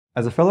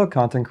As a fellow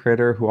content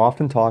creator who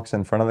often talks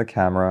in front of the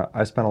camera,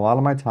 I spend a lot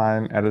of my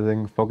time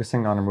editing,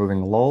 focusing on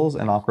removing lulls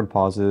and awkward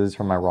pauses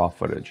from my raw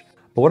footage.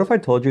 But what if I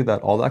told you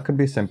that all that could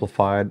be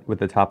simplified with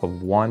the tap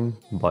of one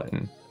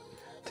button?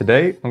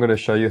 Today, I'm going to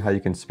show you how you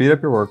can speed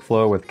up your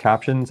workflow with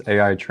Captions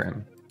AI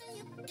Trim.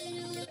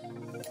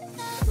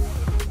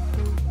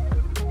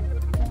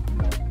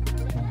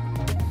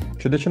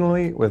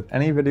 Traditionally, with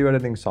any video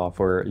editing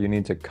software, you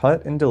need to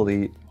cut and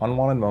delete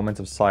unwanted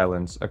moments of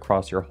silence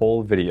across your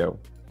whole video.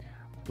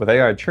 With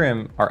AI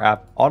Trim, our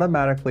app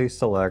automatically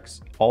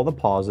selects all the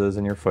pauses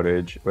in your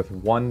footage with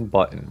one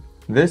button.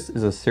 This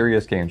is a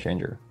serious game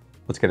changer.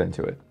 Let's get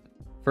into it.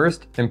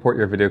 First, import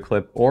your video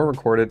clip or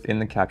record it in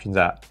the Captions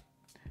app.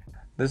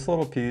 This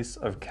little piece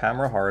of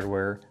camera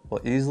hardware will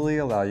easily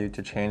allow you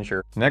to change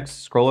your...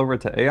 Next, scroll over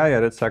to AI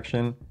Edit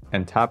section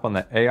and tap on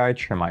the AI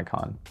Trim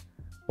icon.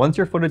 Once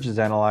your footage is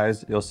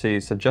analyzed, you'll see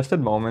suggested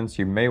moments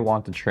you may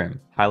want to trim,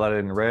 highlighted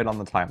in red on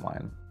the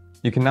timeline.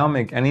 You can now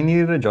make any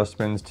needed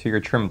adjustments to your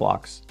trim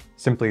blocks.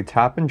 Simply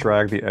tap and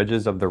drag the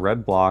edges of the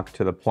red block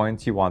to the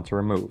points you want to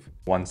remove.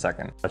 1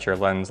 second. Set your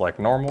lens like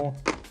normal.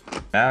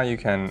 Now you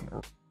can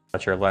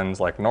set your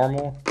lens like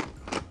normal.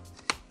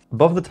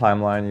 Above the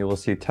timeline, you will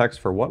see text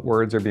for what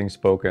words are being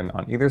spoken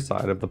on either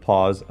side of the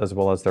pause, as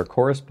well as their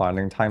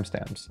corresponding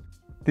timestamps.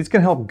 These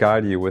can help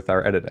guide you with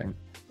our editing.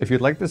 If you'd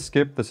like to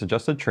skip the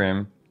suggested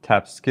trim,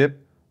 tap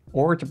skip,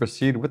 or to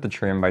proceed with the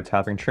trim by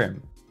tapping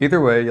trim. Either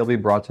way, you'll be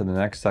brought to the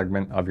next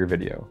segment of your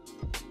video.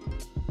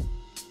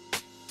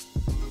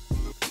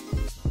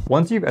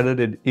 Once you've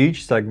edited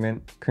each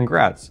segment,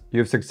 congrats! You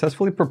have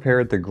successfully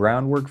prepared the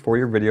groundwork for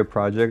your video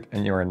project,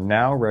 and you are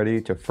now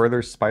ready to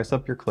further spice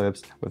up your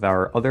clips with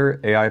our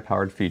other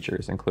AI-powered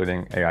features,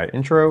 including AI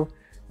intro,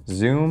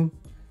 zoom,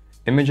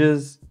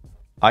 images,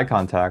 eye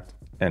contact,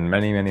 and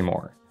many, many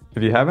more.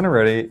 If you haven't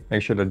already,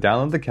 make sure to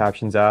download the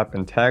Captions app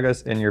and tag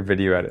us in your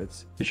video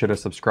edits. Be sure to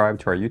subscribe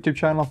to our YouTube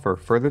channel for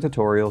further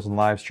tutorials and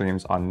live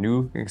streams on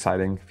new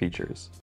exciting features.